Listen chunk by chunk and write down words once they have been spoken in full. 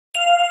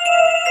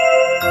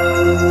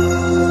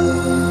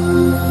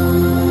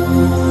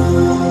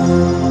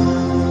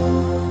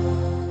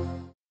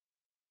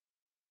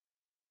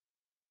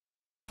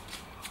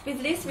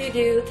With this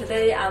video,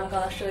 today I'm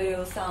going to show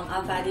you some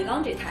RFID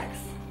laundry tags.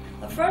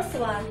 The first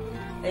one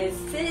is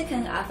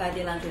silicon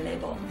RFID laundry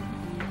label.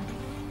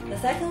 The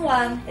second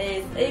one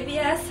is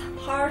ABS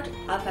hard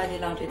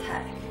RFID laundry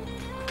tag.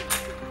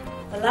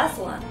 The last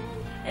one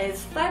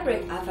is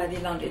fabric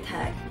RFID laundry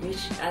tag,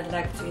 which I'd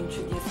like to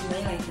introduce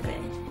mainly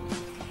today.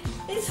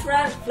 This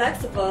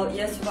flexible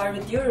yet very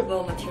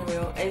durable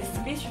material is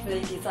specially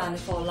designed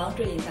for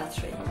laundry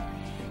industry.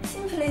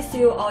 Simply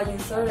seal or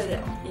insert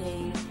it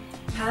in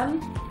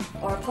hem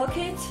or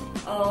pocket,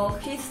 or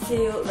heat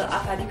seal the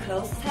RFID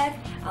clothes tag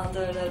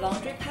under the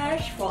laundry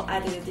patch for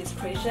added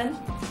discretion.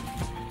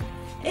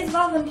 Its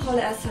woven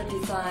polyester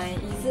design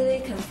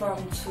easily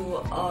conforms to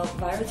a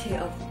variety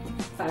of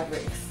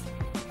fabrics.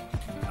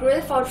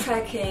 Great for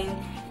tracking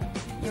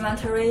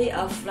inventory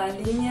of fly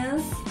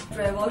linens,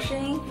 dry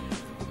washing,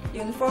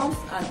 uniforms,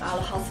 and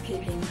other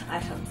housekeeping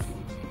items.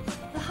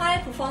 The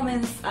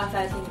high-performance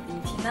RFID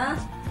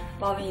antenna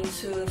woven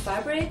into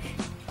fabric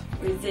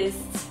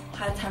resists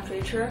high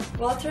temperature,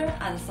 water,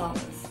 and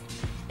solvents.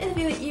 It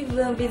will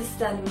even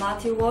withstand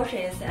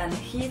multi-washes and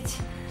heat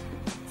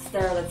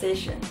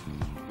sterilization,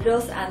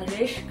 rules and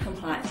REACH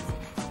compliance.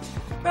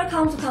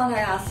 Welcome to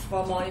contact us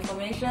for more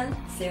information.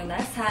 See you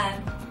next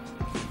time.